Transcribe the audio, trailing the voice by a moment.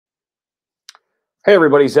Hey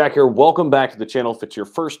everybody, Zach here. Welcome back to the channel. If it's your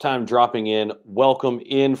first time dropping in, welcome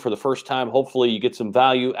in for the first time. Hopefully you get some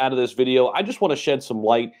value out of this video. I just want to shed some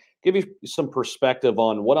light, give you some perspective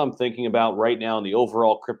on what I'm thinking about right now in the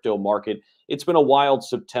overall crypto market. It's been a wild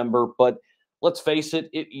September, but let's face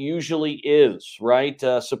it, it usually is, right?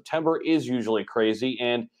 September is usually crazy,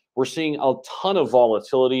 and we're seeing a ton of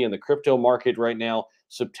volatility in the crypto market right now.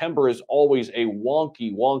 September is always a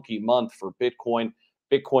wonky month for Bitcoin.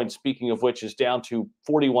 Bitcoin, speaking of which, is down to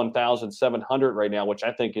 41,700 right now, which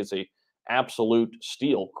I think is a absolute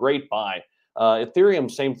steal. Great buy.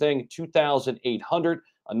 Ethereum, same thing, 2,800.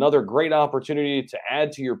 Another great opportunity to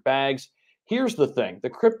add to your bags. Here's the thing: the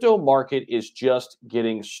crypto market is just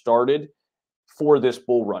getting started for this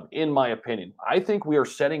bull run, in my opinion. I think we are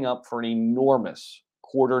setting up for an enormous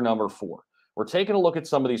quarter number four. We're taking a look at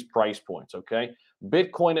some of these price points, okay?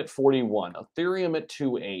 Bitcoin at 41, Ethereum at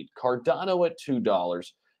 2.8, Cardano at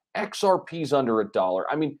 $2, XRP's under $1.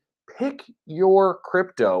 I mean, pick your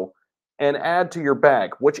crypto and add to your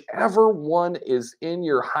bag. Whichever one is in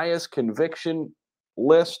your highest conviction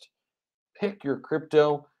list, pick your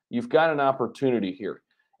crypto. You've got an opportunity here.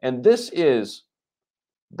 And this is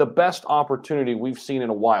the best opportunity we've seen in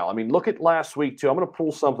a while. I mean, look at last week too. I'm going to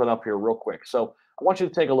pull something up here real quick. So I want you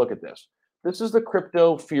to take a look at this. This is the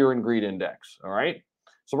crypto fear and greed index. All right.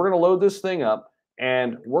 So we're going to load this thing up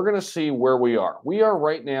and we're going to see where we are. We are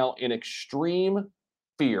right now in extreme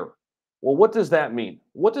fear. Well, what does that mean?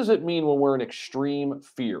 What does it mean when we're in extreme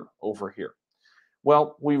fear over here?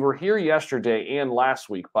 Well, we were here yesterday and last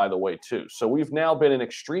week, by the way, too. So we've now been in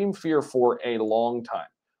extreme fear for a long time.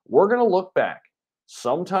 We're going to look back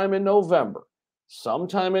sometime in November,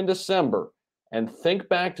 sometime in December, and think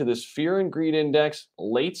back to this fear and greed index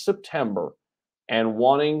late September and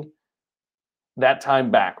wanting that time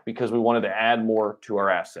back because we wanted to add more to our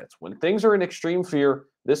assets. When things are in extreme fear,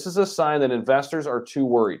 this is a sign that investors are too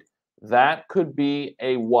worried. That could be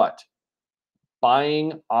a what?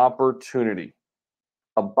 Buying opportunity.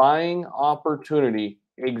 A buying opportunity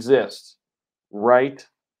exists right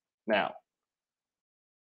now,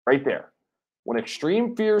 right there. When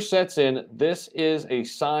extreme fear sets in, this is a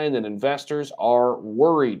sign that investors are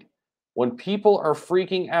worried. When people are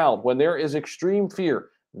freaking out, when there is extreme fear,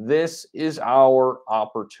 this is our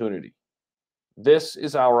opportunity. This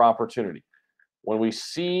is our opportunity. When we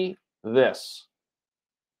see this,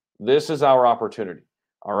 this is our opportunity.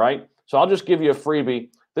 All right. So I'll just give you a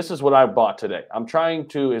freebie. This is what I bought today. I'm trying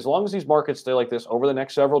to, as long as these markets stay like this over the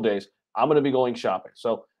next several days, I'm going to be going shopping.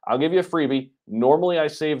 So I'll give you a freebie. Normally I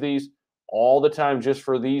save these all the time just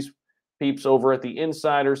for these peeps over at the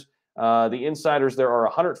Insiders. The Insiders, there are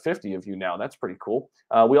 150 of you now. That's pretty cool.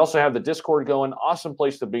 We also have the Discord going. Awesome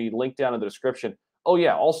place to be. Link down in the description. Oh,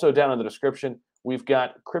 yeah. Also down in the description, we've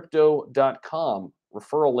got crypto.com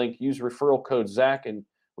referral link. Use referral code Zach, and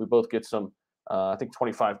we both get some, I think,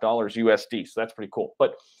 $25 USD. So that's pretty cool.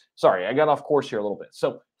 But sorry, I got off course here a little bit.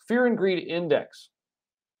 So fear and greed index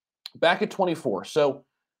back at 24. So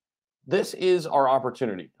this is our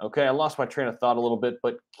opportunity, okay? I lost my train of thought a little bit,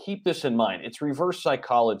 but keep this in mind. It's reverse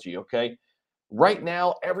psychology, okay? Right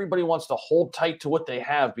now, everybody wants to hold tight to what they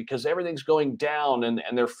have because everything's going down and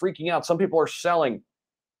they're freaking out. Some people are selling.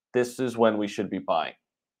 This is when we should be buying.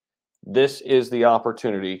 This is the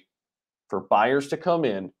opportunity for buyers to come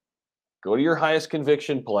in, go to your highest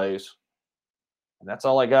conviction plays, and that's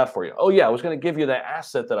all I got for you. Oh, yeah, I was going to give you that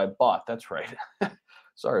asset that I bought. That's right.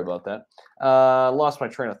 Sorry about that. Lost my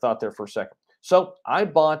train of thought there for a second. So I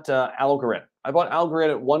bought Algorand. I bought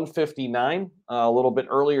Algorand at 159 a little bit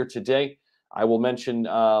earlier today. I will mention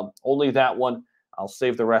only that one. I'll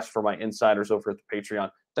save the rest for my insiders over at the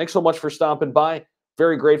Patreon. Thanks so much for stopping by.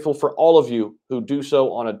 Very grateful for all of you who do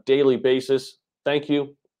so on a daily basis. Thank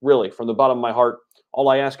you, really, from the bottom of my heart. All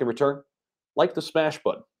I ask in return, like the smash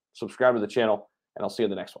button, subscribe to the channel, and I'll see you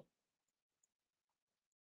in the next one.